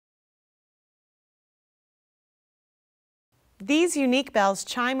These unique bells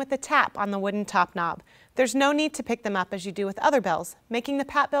chime with a tap on the wooden top knob. There's no need to pick them up as you do with other bells, making the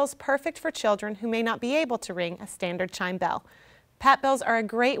pat bells perfect for children who may not be able to ring a standard chime bell. Pat bells are a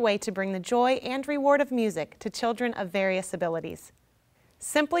great way to bring the joy and reward of music to children of various abilities.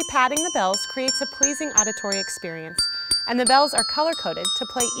 Simply patting the bells creates a pleasing auditory experience, and the bells are color-coded to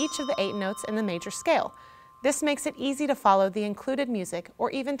play each of the 8 notes in the major scale. This makes it easy to follow the included music or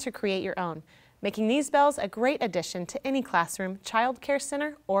even to create your own, making these bells a great addition to any classroom, child care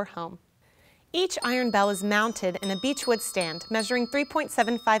center, or home. Each iron bell is mounted in a beechwood stand measuring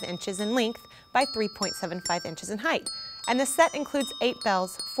 3.75 inches in length by 3.75 inches in height, and the set includes 8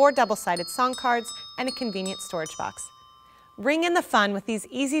 bells, 4 double-sided song cards, and a convenient storage box. Ring in the fun with these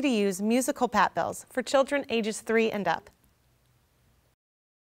easy-to-use musical pat bells for children ages 3 and up.